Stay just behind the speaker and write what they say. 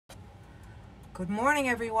Good morning,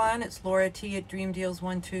 everyone. It's Laura T at Dream Deals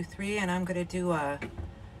 123, and I'm going to do a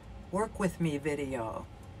work with me video.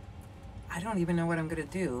 I don't even know what I'm going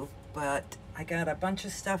to do, but I got a bunch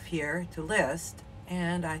of stuff here to list,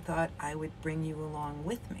 and I thought I would bring you along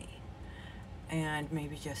with me and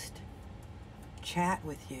maybe just chat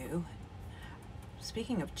with you.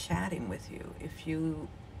 Speaking of chatting with you, if you,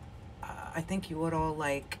 I think you would all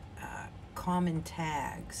like Common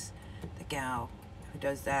Tags, the gal who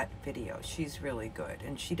does that video. She's really good,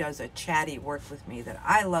 and she does a chatty work with me that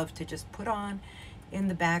I love to just put on in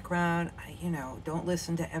the background. Don't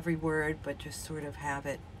listen to every word, but just sort of have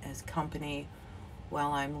it as company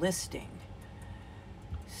while I'm listing.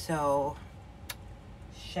 So,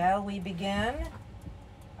 shall we begin?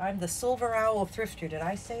 I'm the Silver Owl Thrifter. Did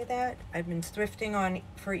I say that? I've been thrifting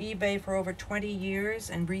for eBay for over 20 years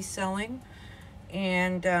and reselling.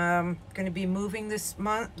 And going to be moving this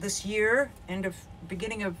year, my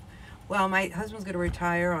husband's going to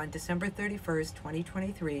retire on December 31st,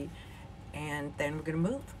 2023, and then we're going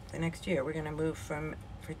to move the next year. We're going to move from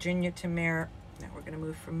Virginia to we're going to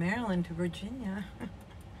move from Maryland to Virginia.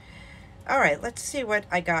 All right, let's see what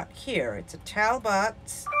I got here. It's a Talbot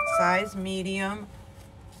size medium,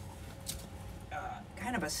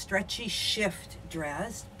 kind of a stretchy shift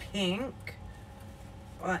dress, pink.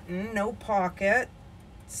 Button, no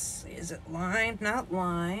pockets. Is it lined? Not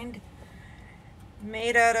lined.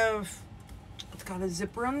 Made out of, it's got a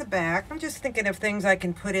zipper on the back. I'm just thinking of things I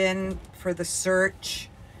can put in for the search.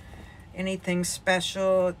 Anything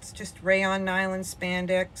special. It's just rayon nylon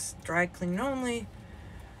spandex, dry clean only.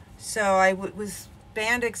 So with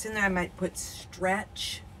spandex in there, I might put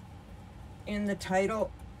stretch in the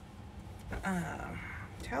title.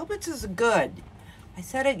 Talbot's is good. I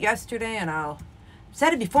said it yesterday, and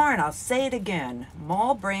said it before and I'll say it again.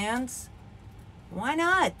 Mall brands, why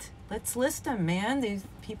not? Let's list them, man. These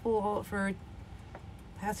people for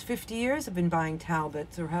past 50 years have been buying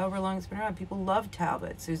Talbots, or however long it's been around. People love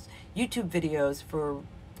Talbots. There's YouTube videos for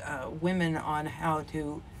women on how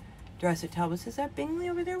to dress at Talbots. Is that Bingley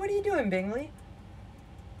over there? What are you doing, Bingley?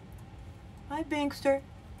 Hi, Binkster.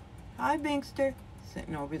 Hi, Binkster.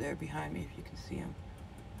 Sitting over there behind me, if you can see him.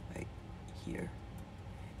 Right here.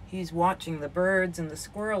 He's watching the birds and the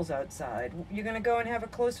squirrels outside. You're going to go and have a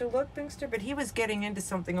closer look, Binkster? But he was getting into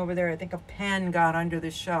something over there. I think a pen got under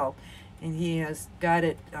the shelf, and he has got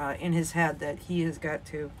it in his head that he has got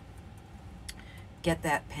to get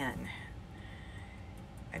that pen.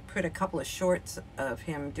 I put a couple of shorts of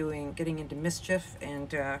him getting into mischief,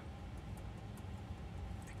 and I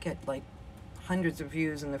get like hundreds of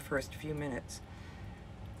views in the first few minutes.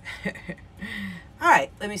 All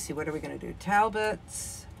right, let me see. What are we going to do?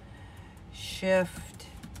 Talbots. Shift,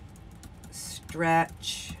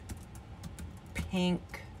 stretch,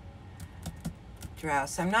 pink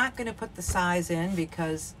dress. I'm not going to put the size in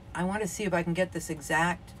because I want to see if I can get this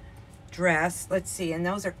exact dress. Let's see, and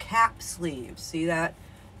those are cap sleeves. See that?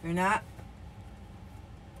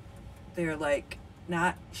 They're like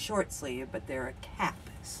not short sleeve, but they're a cap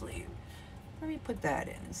sleeve. Let me put that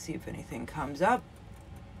in and see if anything comes up.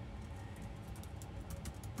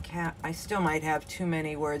 I still might have too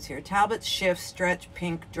many words here. Talbot, shift, stretch,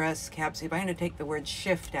 pink, dress, cap sleeve. I'm going to take the word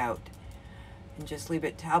shift out and just leave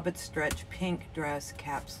it Talbot, stretch, pink, dress,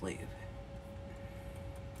 cap sleeve.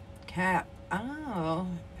 Cap. Oh,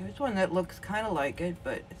 there's one that looks kind of like it,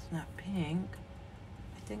 but it's not pink.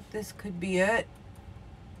 I think this could be it.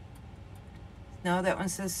 No, that one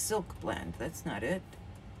says silk blend. That's not it.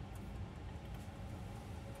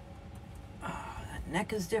 Oh, that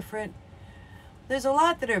neck is different. There's a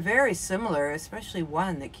lot that are very similar, especially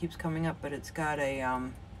one that keeps coming up, but it's got a,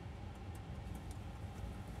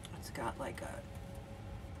 it's got like a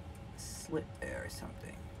slit there or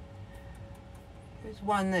something. There's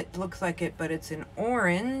one that looks like it, but it's an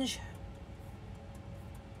orange.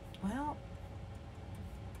 Well,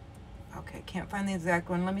 okay, can't find the exact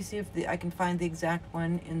one. Let me see if I can find the exact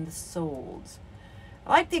one in the solds. I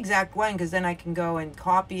like the exact one because then I can go and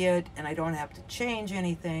copy it and I don't have to change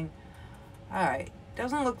anything. All right,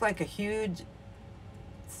 doesn't look like a huge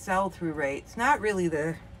sell-through rate. It's not really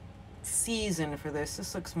the season for this.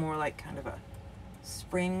 This looks more like kind of a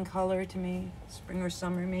spring color to me, spring or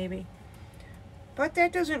summer maybe. But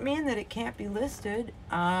that doesn't mean that it can't be listed.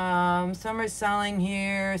 Summer selling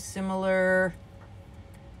here, similar,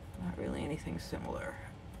 not really anything similar.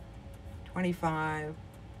 25,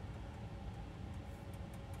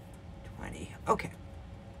 20, okay.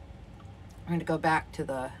 I'm going to go back to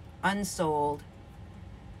the unsold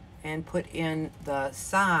and put in the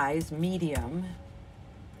size medium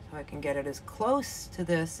so I can get it as close to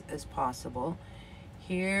this as possible.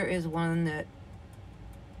 Here is one that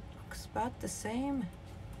looks about the same.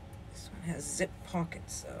 This one has zip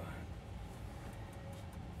pockets, so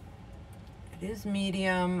it is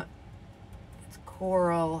medium. It's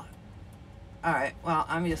coral. All right, well,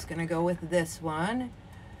 I'm just gonna go with this one.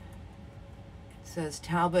 It says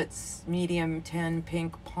Talbot's medium 10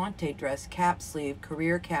 pink ponte dress, cap sleeve,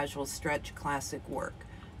 career casual stretch, classic work.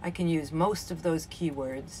 I can use most of those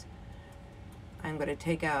keywords. I'm gonna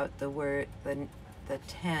take out the word, the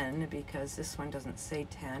 10, because this one doesn't say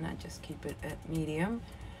 10. I just keep it at medium.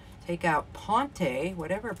 Take out ponte,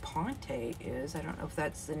 whatever ponte is. I don't know if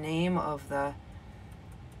that's the name of the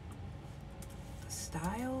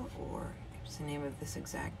style or it's the name of this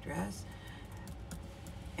exact dress.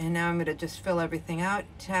 And now I'm going to just fill everything out.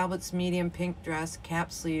 Talbot's medium pink dress,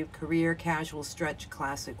 cap sleeve, career casual stretch,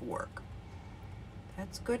 classic work.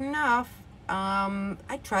 That's good enough.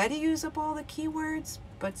 I try to use up all the keywords,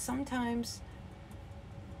 but sometimes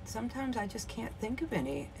I just can't think of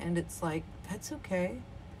any, and it's like, that's okay.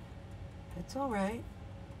 That's all right.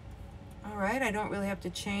 All right, I don't really have to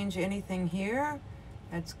change anything here.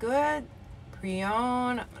 That's good.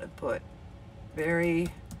 Pre-owned, I'm gonna put very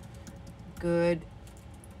good,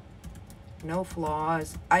 no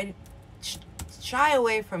flaws. I shy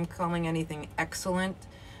away from calling anything excellent,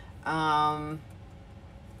 because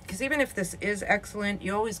even if this is excellent,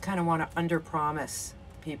 you always kind of want to under-promise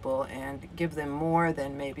people and give them more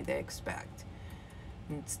than maybe they expect.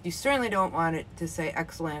 And you certainly don't want it to say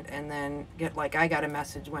excellent and then get like, I got a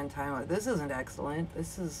message one time, like, this isn't excellent,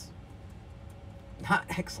 this is not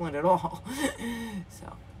excellent at all.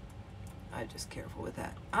 So I'm just careful with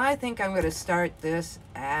that. I think I'm going to start this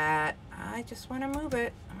at, I just want to move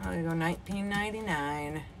it, I'm going to go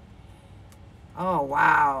 $19.99. Oh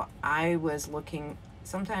wow, I was looking,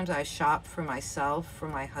 sometimes I shop for myself, for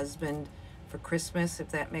my husband, for Christmas, if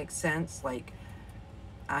that makes sense. Like,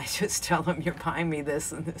 I just tell him, you're buying me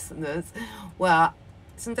this and this and this. Well,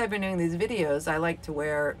 since I've been doing these videos, I like to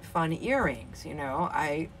wear fun earrings, you know.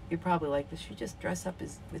 You're probably like, does she just dress up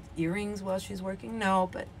with earrings while she's working? No,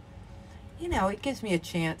 but, you know, it gives me a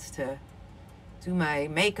chance to do my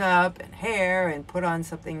makeup and hair and put on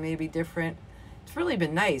something maybe different. It's really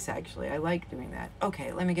been nice, actually. I like doing that.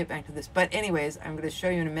 Okay, let me get back to this. But anyways, I'm going to show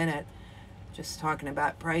you in a minute. Just talking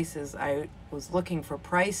about prices, I was looking for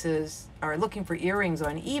prices, or looking for earrings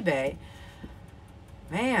on eBay.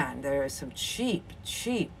 Man, there is some cheap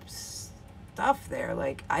stuff there.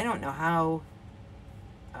 Like, I don't know how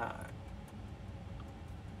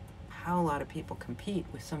a lot of people compete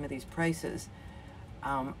with some of these prices.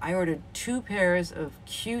 I ordered 2 pairs of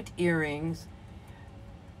cute earrings,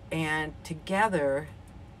 and together,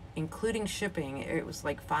 including shipping, it was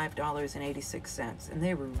like $5.86, and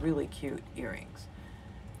they were really cute earrings.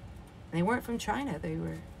 And they weren't from China. They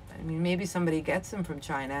were, I mean, maybe somebody gets them from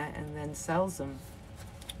China and then sells them.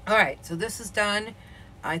 All right, so this is done.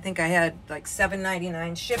 I think I had like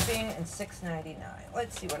 $7.99 shipping and $6.99.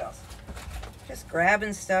 Let's see what else. Just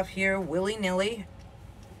grabbing stuff here, willy-nilly.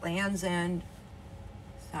 Land's End,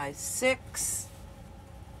 size 6.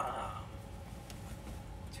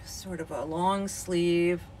 Just sort of a long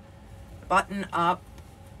sleeve, button up.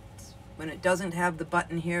 When it doesn't have the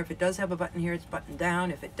button here, if it does have a button here, it's button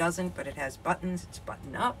down. If it doesn't, but it has buttons, it's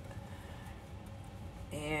button up.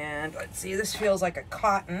 And let's see, this feels like a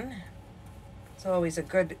cotton. It's always a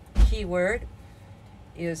good keyword,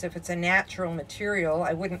 is if it's a natural material.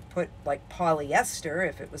 I wouldn't put like polyester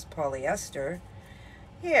if it was polyester.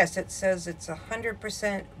 Yes, it says it's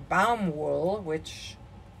 100% Baumwool, which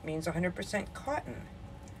means 100% cotton.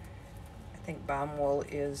 I think Baumwool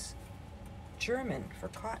is German for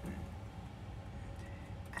cotton.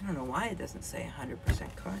 I don't know why it doesn't say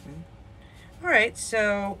 100% cotton. All right,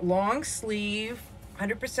 so long sleeve,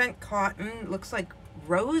 100% cotton, looks like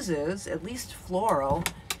roses, at least floral,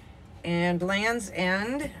 and Land's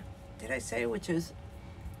End, did I say, which is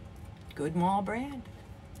good mall brand?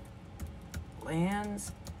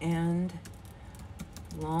 Land's End,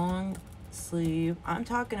 long sleeve. I'm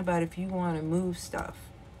talking about if you want to move stuff,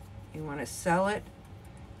 you want to sell it,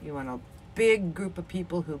 you want a big group of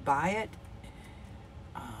people who buy it.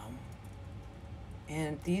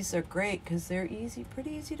 And these are great because they're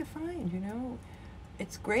pretty easy to find, you know.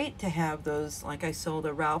 It's great to have those, like I sold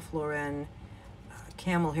a Ralph Lauren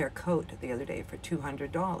camel hair coat the other day for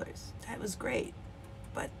 $200. That was great,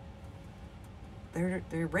 but they're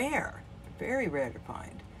rare, very rare to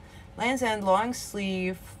find. Land's End long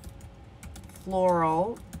sleeve,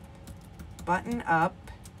 floral, button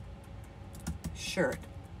up shirt,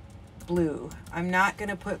 blue. I'm not going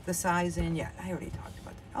to put the size in yet. I already talked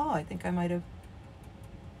about that. Oh, I think I might have.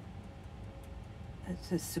 It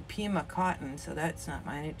says Supima cotton, so that's not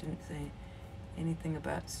mine. It didn't say anything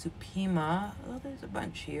about Supima. Oh, there's a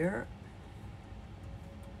bunch here.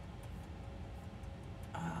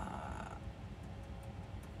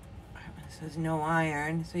 It says no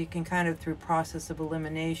iron, so you can kind of, through process of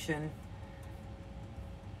elimination.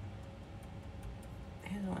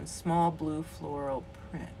 Here's one, small blue floral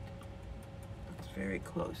print. Looks very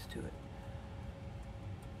close to it.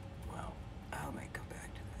 Well, I might come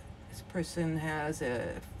back to that. This person has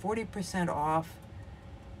a 40% off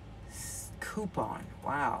coupon.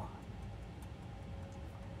 Wow.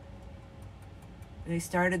 They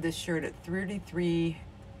started this shirt at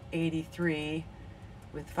 $33.83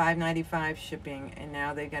 with $5.95 shipping, and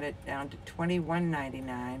now they got it down to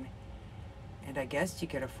 $21.99. And I guess you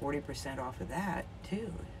get a 40% off of that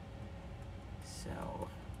too. So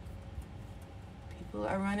people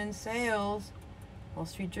are running sales. Wall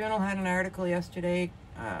Street Journal had an article yesterday,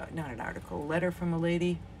 not an article, a letter from a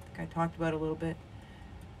lady, I think I talked about it a little bit.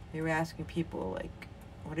 They were asking people, like,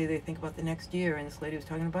 what do they think about the next year? And this lady was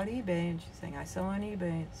talking about eBay, and she's saying, I sell on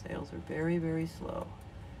eBay. Sales are very, very slow.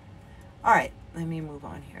 All right, let me move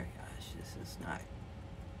on here. Gosh, this is not...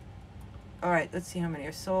 All right, let's see how many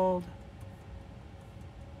are sold.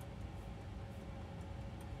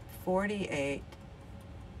 48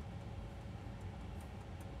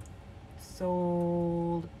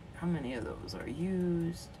 sold. How many of those are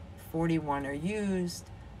used? 41 are used.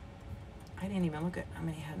 I didn't even look at how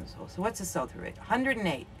many hadn't sold. So what's the sell-through rate?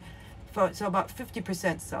 108. So about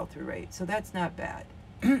 50% sell-through rate. So that's not bad.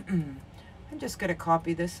 I'm just going to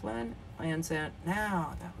copy this one. Lands End.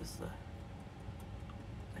 Now, that was the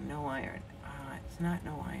no iron. It's not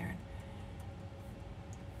no iron.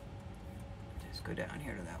 Just go down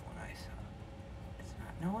here to that one I saw. It's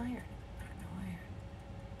not no iron. Not no iron.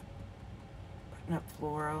 Button up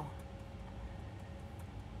floral.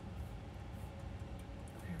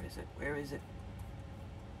 Where is it? Where is it?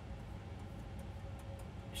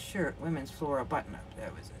 Shirt, women's floral button up.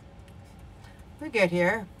 That was it. We get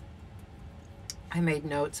here. I made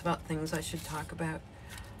notes about things I should talk about.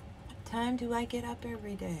 What time do I get up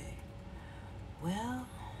every day? Well,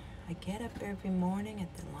 I get up every morning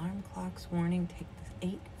at the alarm clock's warning, take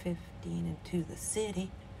the 8:15 into the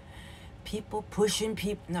city. People pushing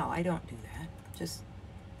people. No, I don't do that. Just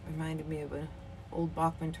reminded me of an old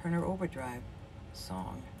Bachman Turner Overdrive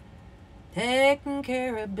song. Taking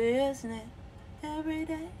care of business every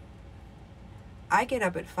day. I get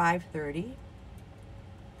up at 5:30.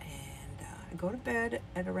 I go to bed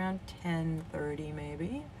at around 10:30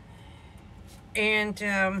 maybe, and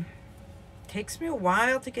takes me a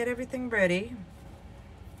while to get everything ready.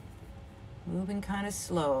 Moving kind of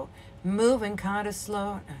slow, moving kind of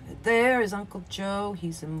slow. And there is Uncle Joe,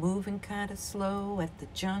 he's a moving kind of slow at the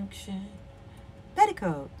junction.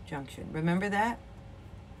 Petticoat Junction, remember that?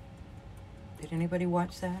 Did anybody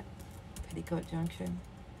watch that? Petticoat Junction?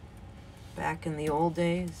 Back in the old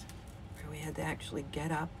days, where we had to actually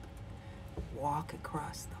get up, walk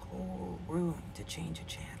across the whole room to change a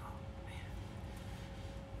channel. Man,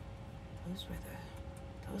 those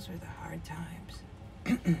were the hard times.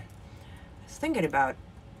 I was thinking about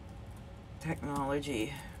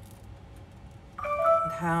technology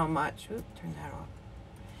and how much, turn that off,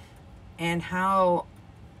 and how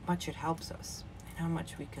much it helps us, and how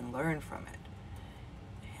much we can learn from it,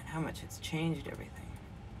 and how much it's changed everything.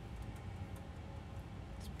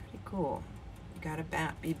 It's pretty cool. Gotta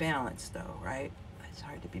be balanced though, right? It's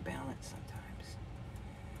hard to be balanced sometimes.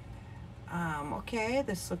 Okay,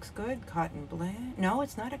 this looks good. Cotton blend. No,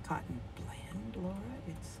 it's not a cotton blend, Laura.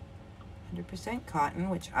 It's 100% cotton,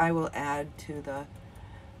 which I will add to the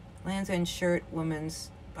Lands End shirt, women's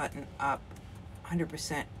button up,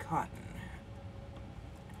 100% cotton.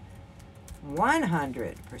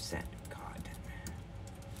 100% cotton.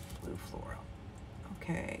 Blue floral.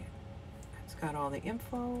 Okay, that's got all the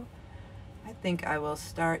info. I think I will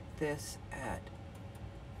start this at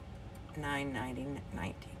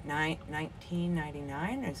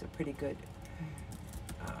 $19.99. There's a pretty good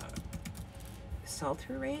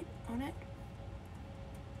sell-through rate on it.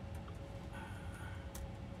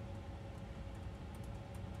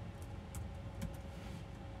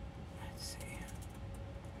 Let's see.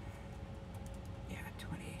 Yeah,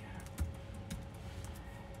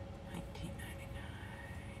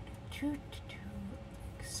 $19.99.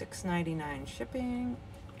 $6.99 shipping,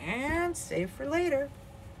 and save for later.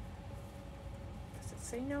 Does it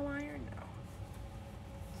say no iron? No.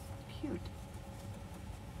 Cute.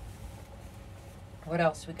 What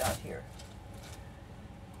else we got here?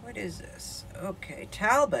 What is this? Okay,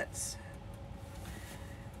 Talbots.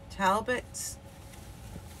 Talbots.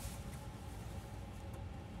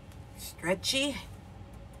 Stretchy.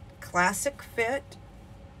 Classic fit.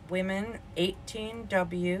 women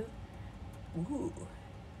 18W. Ooh,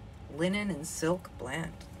 linen and silk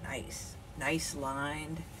blend. Nice. Nice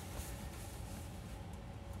lined.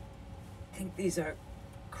 I think these are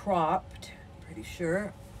cropped, pretty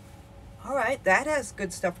sure. All right, that has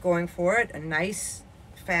good stuff going for it. A nice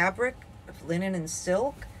fabric of linen and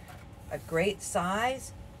silk, a great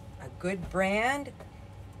size, a good brand.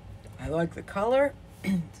 I like the color.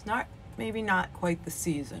 It's not, maybe not quite the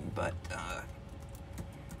season, but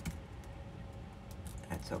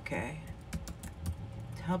that's okay.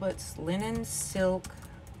 Talbot's linen silk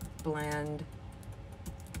blend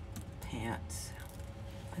pants.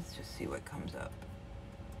 Let's just see what comes up.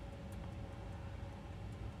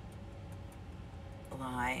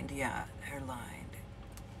 Lined, yeah, they're lined.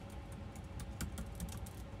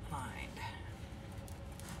 Lined.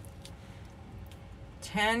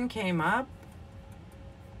 10 came up.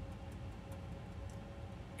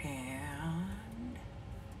 And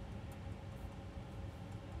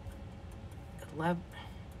 11.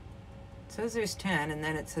 It says there's 10, and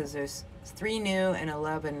then it says there's 3 new and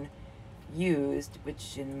 11 used,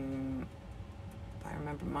 which if I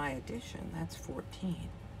remember my edition, that's 14.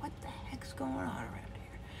 What the heck's going on around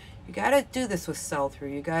here? You gotta do this with sell-through.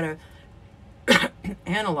 You gotta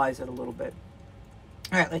analyze it a little bit.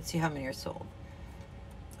 All right, let's see how many are sold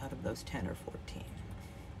out of those 10 or 14.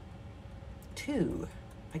 2.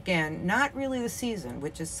 Again, not really the season,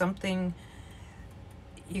 which is something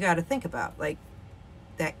you got to think about, like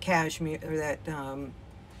that cashmere or that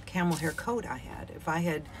camel hair coat I had. If I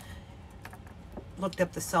had looked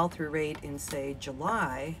up the sell-through rate in, say,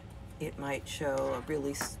 July, it might show a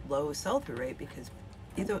really low sell-through rate because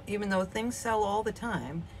even though things sell all the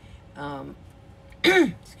time,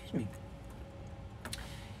 excuse me,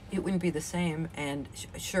 it wouldn't be the same, and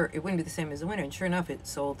sure, it wouldn't be the same as the winter, and sure enough, it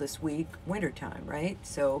sold this week, wintertime, right?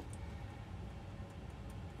 So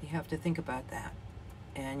you have to think about that,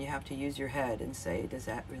 and you have to use your head and say, does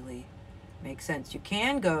that really make sense? You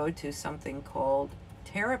can go to something called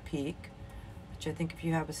Terapeak, which I think if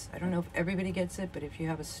you have I don't know if everybody gets it, but if you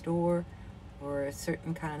have a store or a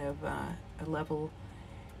certain kind of a level,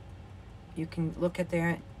 you can look at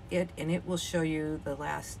and it will show you the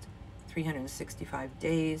last 365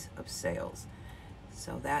 days of sales.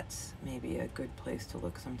 So that's maybe a good place to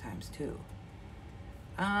look sometimes too.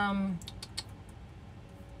 All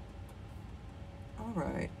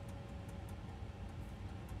right.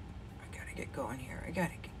 I gotta get going here.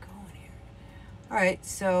 All right,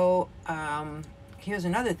 so here's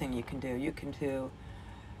another thing you can do. You can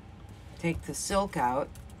take the silk out,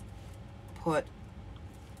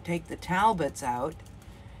 take the Talbots out,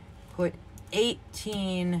 put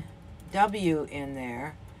 18W in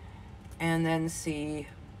there, and then see,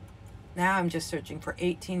 now I'm just searching for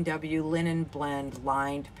 18W linen blend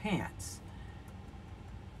lined pants.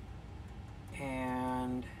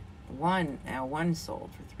 And one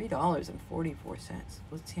sold for $3.44.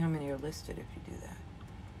 Let's see how many are listed if you do that.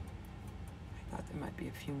 I thought there might be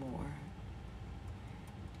a few more.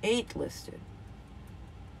 8 listed.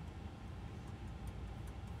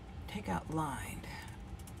 Take out lined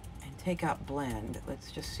and take out blend. Let's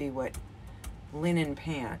just see what linen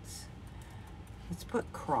pants. Let's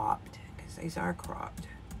put cropped, because these are cropped.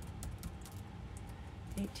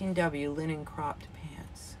 18W linen cropped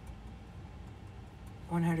pants.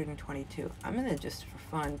 122. I'm gonna, just for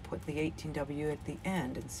fun, put the 18W at the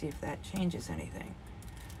end and see if that changes anything.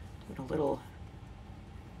 Do a little,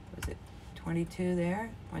 was it 22 there?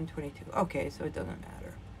 122. Okay, so it doesn't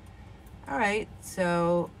matter. All right,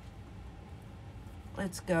 so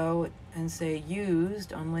let's go and say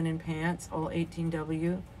used on linen pants, all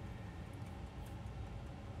 18W.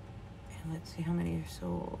 And let's see how many are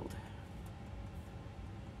sold.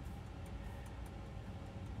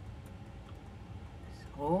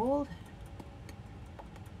 Sold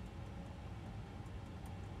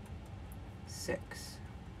 6.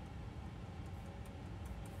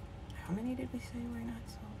 How many did we say were not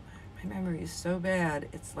sold? My memory is so bad.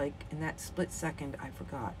 It's like in that split second, I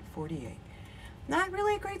forgot. 48. Not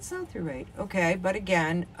really a great sell-through rate. Okay, but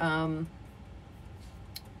again,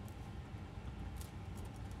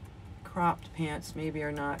 cropped pants maybe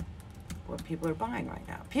are not what people are buying right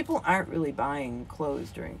now. People aren't really buying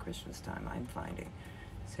clothes during Christmas time, I'm finding.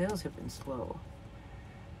 Sales have been slow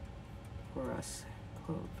for us,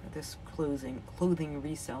 for this clothing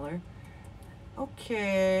reseller.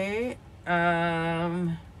 Okay,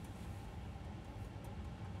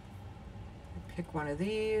 pick one of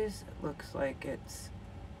these. It looks like it's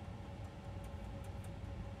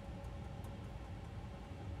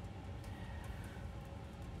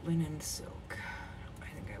linen silk. I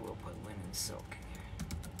think I will put linen silk in here.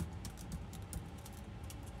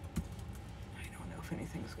 if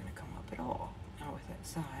anything's going to come up at all. Not with that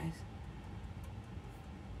size.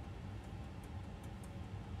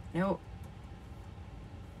 Nope.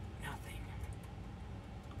 Nothing.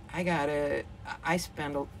 I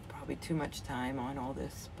spend probably too much time on all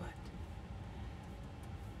this, but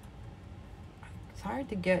it's hard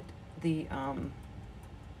to get the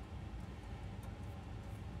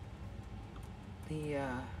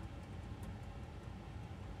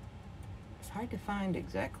it's hard to find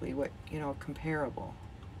exactly what, comparable.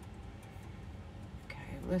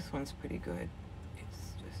 Okay, this one's pretty good.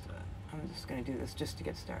 It's just, I'm just going to do this just to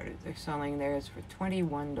get started. They're selling theirs for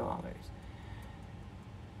 $21.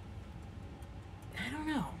 I don't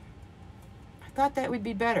know. I thought that would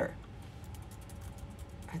be better.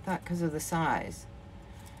 I thought because of the size,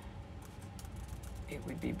 it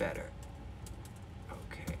would be better.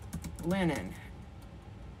 Okay, linen,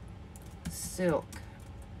 silk,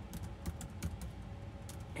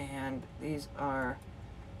 and these are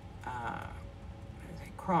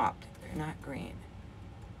cropped. They're not green.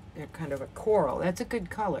 They're kind of a coral. That's a good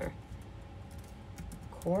color.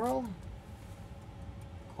 Coral?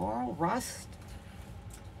 Coral? Rust?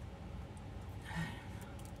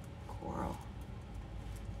 Coral.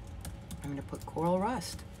 I'm going to put coral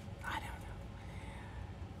rust. I don't know.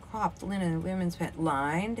 Cropped linen women's pant,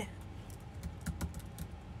 lined,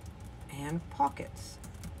 and pockets.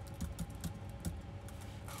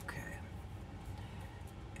 Okay.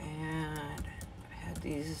 And I've had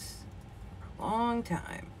these for a long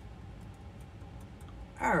time.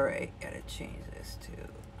 All right, gotta change this to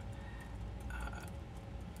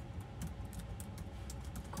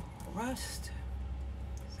rust.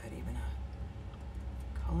 Is that even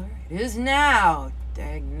a color? It is now.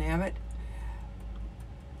 Dagnabbit.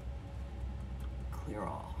 Clear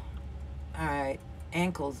all. All right,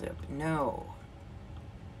 ankle zip. No.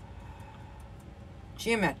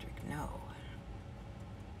 Geometric. No.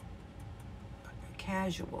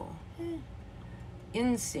 Casual.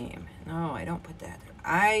 Inseam. No, I don't put that there.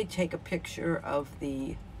 I take a picture of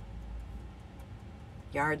the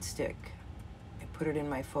yardstick and put it in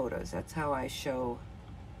my photos. That's how I show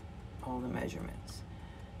all the measurements.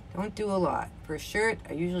 Don't do a lot. For a shirt,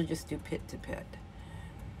 I usually just do pit to pit.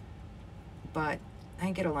 But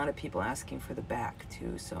I get a lot of people asking for the back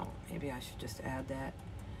too, so maybe I should just add that.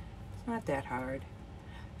 It's not that hard.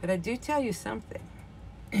 But I do tell you something.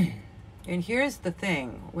 And here's the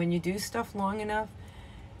thing. When you do stuff long enough,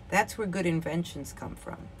 that's where good inventions come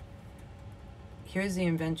from. Here's the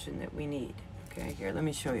invention that we need. Okay, here, let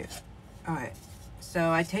me show you. All right,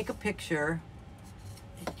 so I take a picture.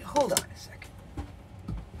 Hold on a second.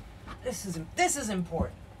 This is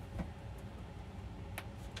important.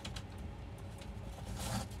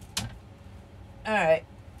 All right.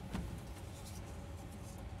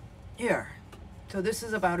 Here. So this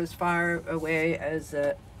is about as far away as,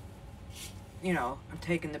 I'm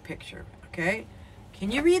taking the picture, okay?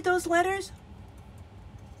 Can you read those letters?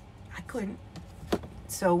 I couldn't.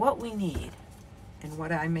 So what we need, and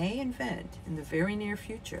what I may invent in the very near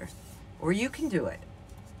future, or you can do it,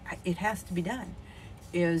 it has to be done,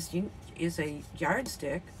 is a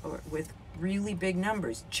yardstick with really big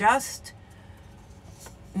numbers. Just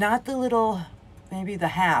not the little, maybe the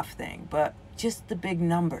half thing, but just the big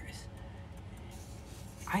numbers.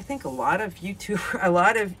 I think a lot of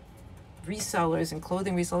resellers and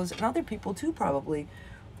clothing resellers and other people too probably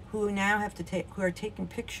who now have to who are taking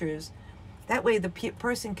pictures. That way the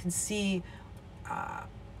person can see,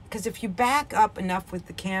 because if you back up enough with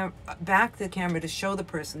the camera to show the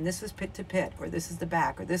person this is pit to pit, or this is the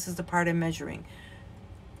back, or this is the part I'm measuring,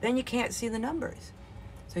 then you can't see the numbers.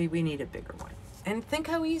 So we need a bigger one. And think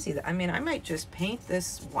how easy that. I mean, I might just paint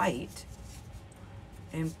this white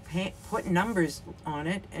and put numbers on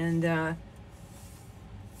it and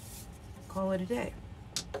call it a day.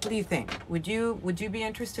 What do you think? Would you be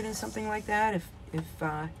interested in something like that if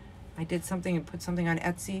I did something and put something on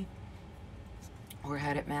Etsy, or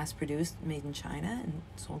had it mass produced, made in China, and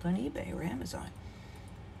sold on eBay or Amazon?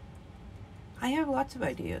 I have lots of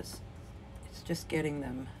ideas. It's just getting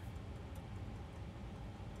them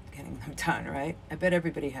done, right? I bet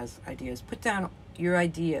everybody has ideas. Put down your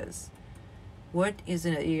ideas. What is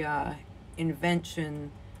a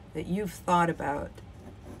invention that you've thought about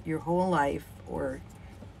your whole life, or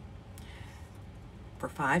for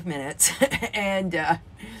 5 minutes, and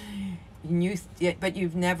but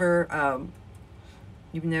you've never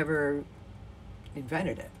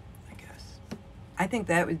invented it, I guess. I think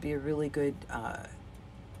that would be a really good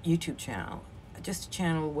YouTube channel. Just a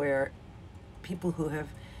channel where people who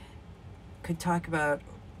could talk about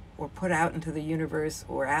or put out into the universe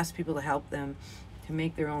or ask people to help them to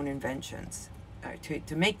make their own inventions.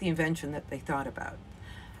 to make the invention that they thought about.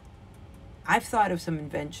 I've thought of some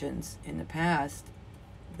inventions in the past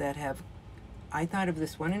that have, I thought of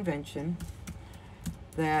this one invention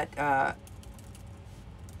that, I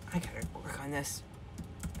gotta work on this.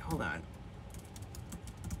 Hold on.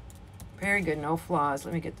 Very good, no flaws.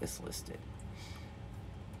 Let me get this listed.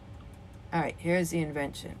 All right, here's the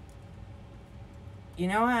invention. You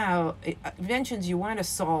know how, inventions, you want to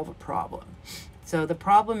solve a problem. So the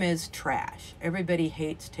problem is trash. Everybody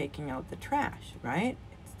hates taking out the trash, right?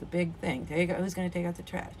 It's the big thing. Who's going to take out the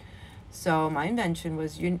trash? So my invention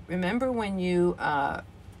was, you remember when you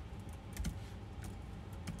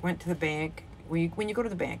went to the bank, when you go to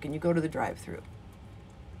the bank and you go to the drive-thru,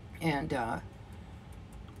 and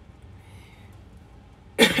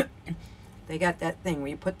they got that thing where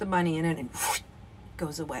you put the money in it and it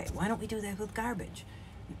goes away. Why don't we do that with garbage?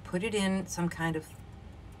 You put it in some kind of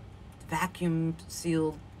vacuum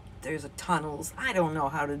sealed, there's a tunnels. I don't know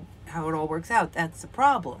how it all works out. That's the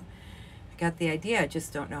problem. I got the idea, I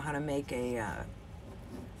just don't know how to make a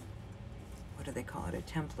what do they call it? A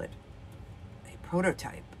template, a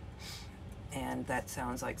prototype. And that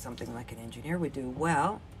sounds like something like an engineer would do.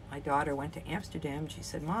 Well, my daughter went to Amsterdam. She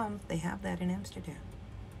said, Mom, they have that in Amsterdam.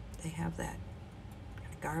 They have that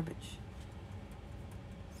kind of garbage.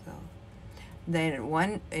 So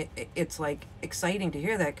then it's like exciting to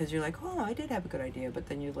hear that, because you're like, oh, I did have a good idea. But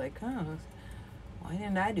then you're like, oh, why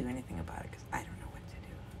didn't I do anything about it? Because I don't know what to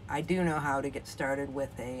do. I do know how to get started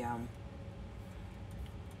with a,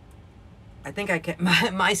 I think I can,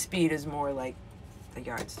 my speed is more like the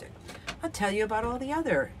yardstick. I'll tell you about all the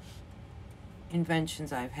other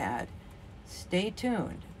inventions I've had. Stay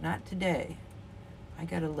tuned. Not today. I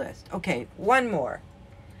got a list. Okay, one more.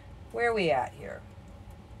 Where are we at here?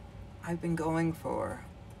 I've been going for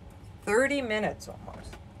 30 minutes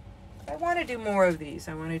almost. I want to do more of these.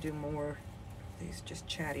 I want to do more of these just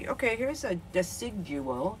chatty. Okay, here's a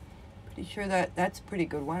decidual. Pretty sure that's a pretty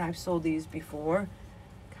good one. I've sold these before.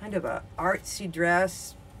 Kind of a artsy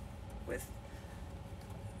dress with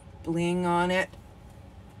bling on it,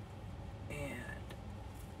 and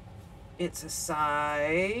it's a size.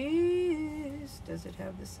 Does it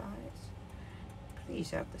have the size?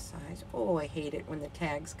 Please have the size. Oh, I hate it when the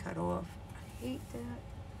tag's cut off. I hate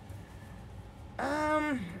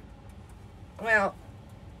that. Well,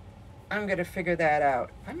 I'm gonna figure that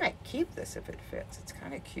out. I might keep this if it fits. It's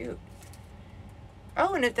kind of cute.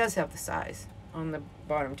 Oh, and it does have the size on the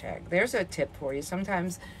bottom tag. There's a tip for you.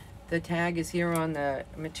 Sometimes the tag is here on the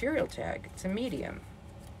material tag. It's a medium.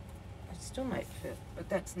 It still might fit, but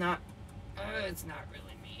that's not, it's not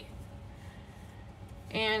really me.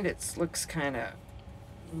 And it looks kind of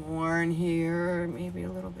worn here, maybe a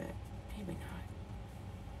little bit, maybe not.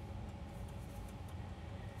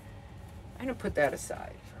 I'm gonna put that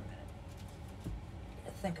aside for a minute.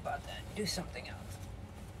 Think about that, do something else.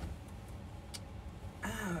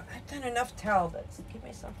 I've done enough Talbots. Give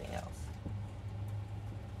me something else.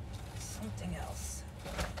 Something else.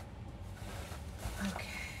 Okay.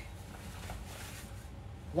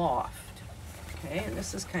 Loft. Okay, and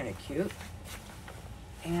this is kind of cute.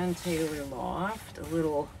 Ann Taylor Loft. A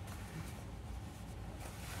little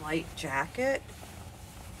light jacket.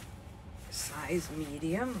 Size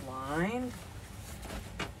medium, lined.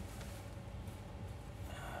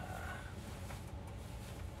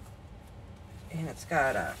 And it's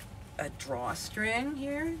got a drawstring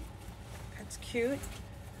here. That's cute.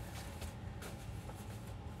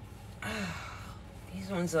 These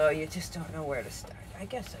ones, though, you just don't know where to start. I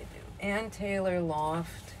guess I do. Ann Taylor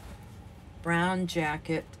Loft, brown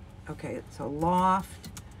jacket. Okay, it's a loft,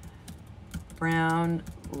 brown,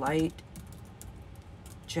 light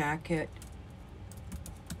jacket,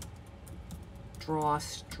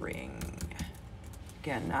 drawstring.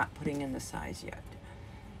 Again, not putting in the size yet.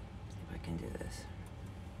 See if I can do this.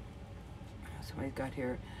 So I've got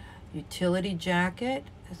here utility jacket.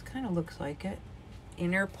 This kind of looks like it.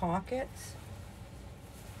 Inner pockets.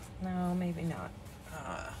 No, maybe not.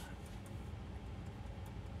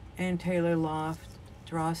 Ann Taylor Loft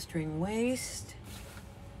drawstring waist.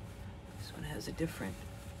 This one has a different.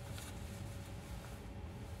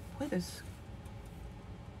 Boy, there's.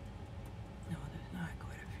 No, there's not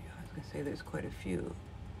quite a few. I was gonna say there's quite a few.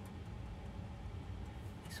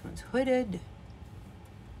 This one's hooded.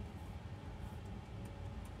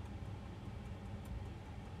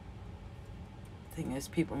 Thing is,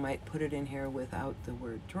 people might put it in here without the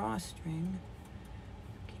word drawstring.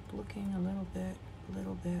 Keep looking a little bit, a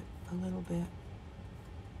little bit, a little bit.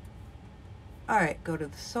 All right, go to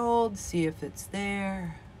the sold, see if it's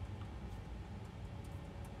there.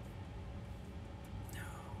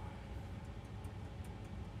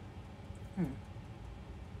 No.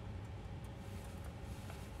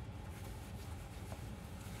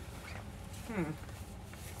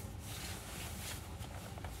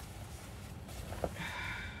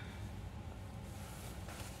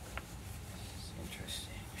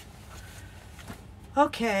 Interesting.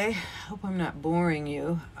 Okay, hope I'm not boring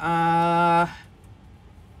you.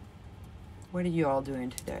 What are you all doing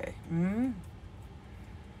today?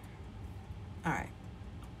 All right.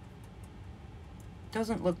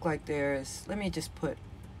 Doesn't look like there's, let me just put,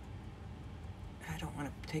 I don't want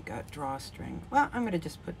to take a drawstring. Well, I'm going to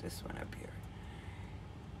just put this one up here.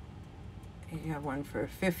 You have one for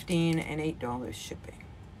 $15 and $8 shipping.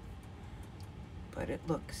 But it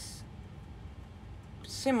looks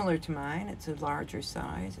similar to mine. It's a larger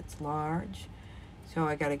size. It's large. So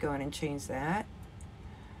I got to go in and change that.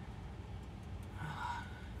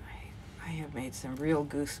 I have made some real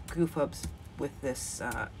goof ups with this,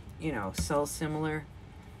 you know, sell similar.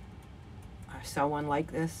 I sell one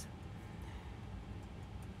like this.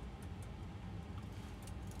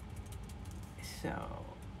 So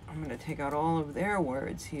I'm going to take out all of their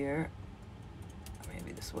words here.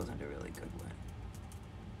 Maybe this wasn't a really good one.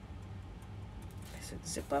 I said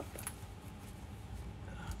zip up.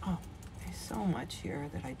 Oh, there's so much here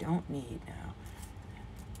that I don't need now.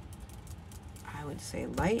 I would say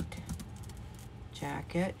light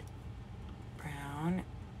jacket, brown,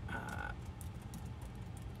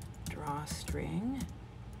 drawstring,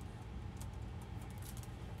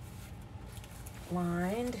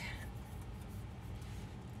 lined.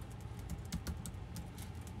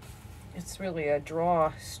 It's really a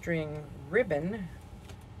drawstring ribbon.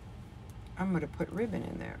 I'm going to put ribbon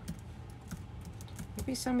in there.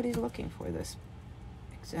 Maybe somebody's looking for this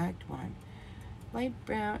exact one. Light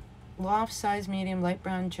brown, loft size medium, light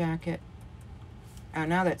brown jacket. Oh,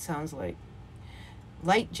 now that sounds like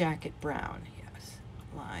light jacket brown. Yes,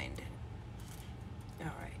 lined.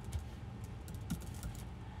 All right.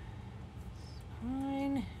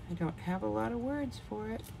 Fine. I don't have a lot of words for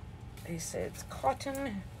it. They say it's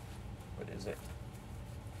cotton. What is it?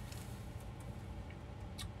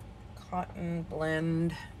 Cotton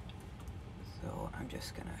blend. So I'm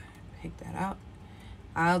just gonna take that out.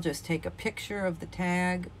 I'll just take a picture of the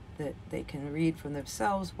tag that they can read for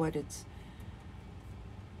themselves what it's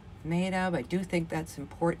made of. I do think that's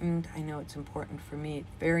important. I know it's important for me.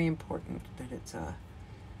 It's very important that it's that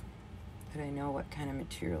I know what kind of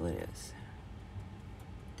material it is.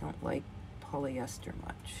 Don't like polyester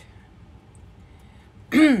much.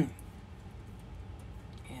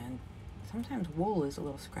 And sometimes wool is a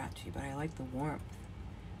little scratchy, but I like the warmth.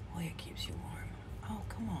 Boy, it keeps you warm. Oh,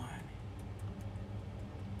 come on.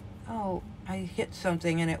 Oh, I hit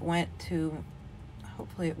something and it went to,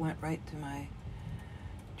 hopefully it went right to my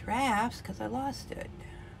drafts because I lost it.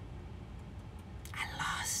 I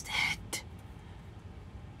lost it.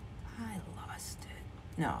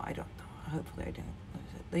 No, I don't know. Hopefully I didn't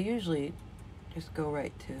lose it. They usually just go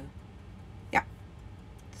right to, yeah.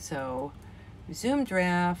 So, resume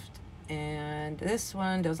draft, and this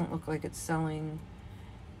one doesn't look like it's selling.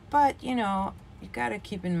 But, you know, you got to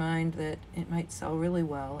keep in mind that it might sell really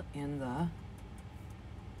well in the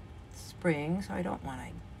spring, so I don't want to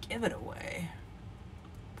give it away.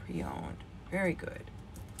 Pre-owned. Very good.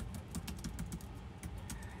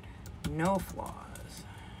 No flaws.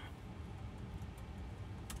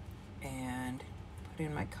 And put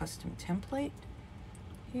in my custom template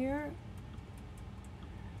here.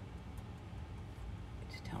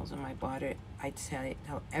 It tells them I bought it. I'd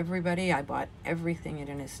tell everybody I bought everything at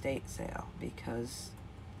an estate sale because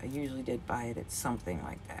I usually did buy it at something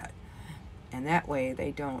like that. And that way they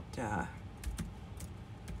don't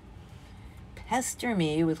pester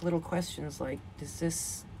me with little questions like, does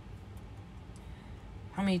this,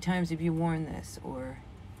 how many times have you worn this? Or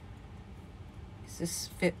is this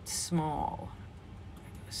fit small?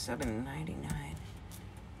 $7.99.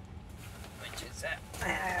 Which is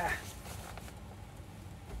that?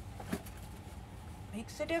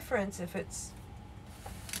 Makes a difference if it's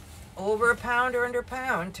over a pound or under a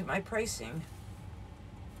pound to my pricing.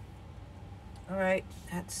 All right,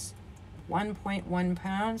 that's 1.1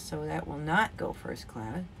 pounds, so that will not go first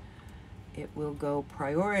class. It will go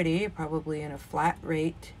priority, probably in a flat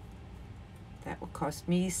rate. That will cost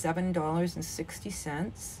me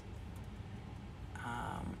 $7.60.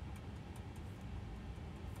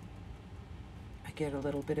 I get a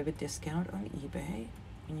little bit of a discount on eBay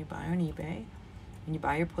when you buy on eBay. When you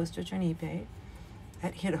buy your postage on eBay.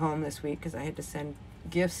 That hit home this week because I had to send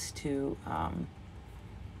gifts to,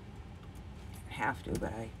 have to,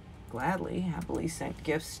 but I happily sent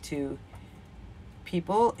gifts to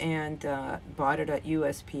people and bought it at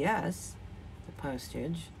USPS, the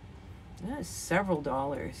postage. That is several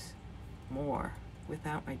dollars more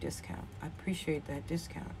without my discount. I appreciate that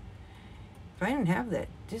discount. If I didn't have that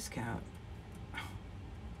discount,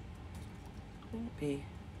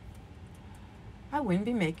 I wouldn't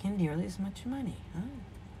be making nearly as much money. Huh?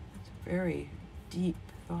 That's a very deep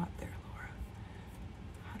thought there, Laura.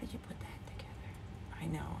 How did you put that together? I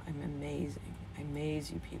know, I'm amazing. I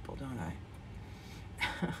amaze you people, don't I?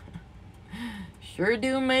 Sure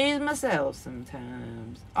do amaze myself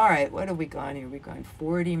sometimes. All right, what have we gone here? We've gone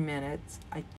 40 minutes. I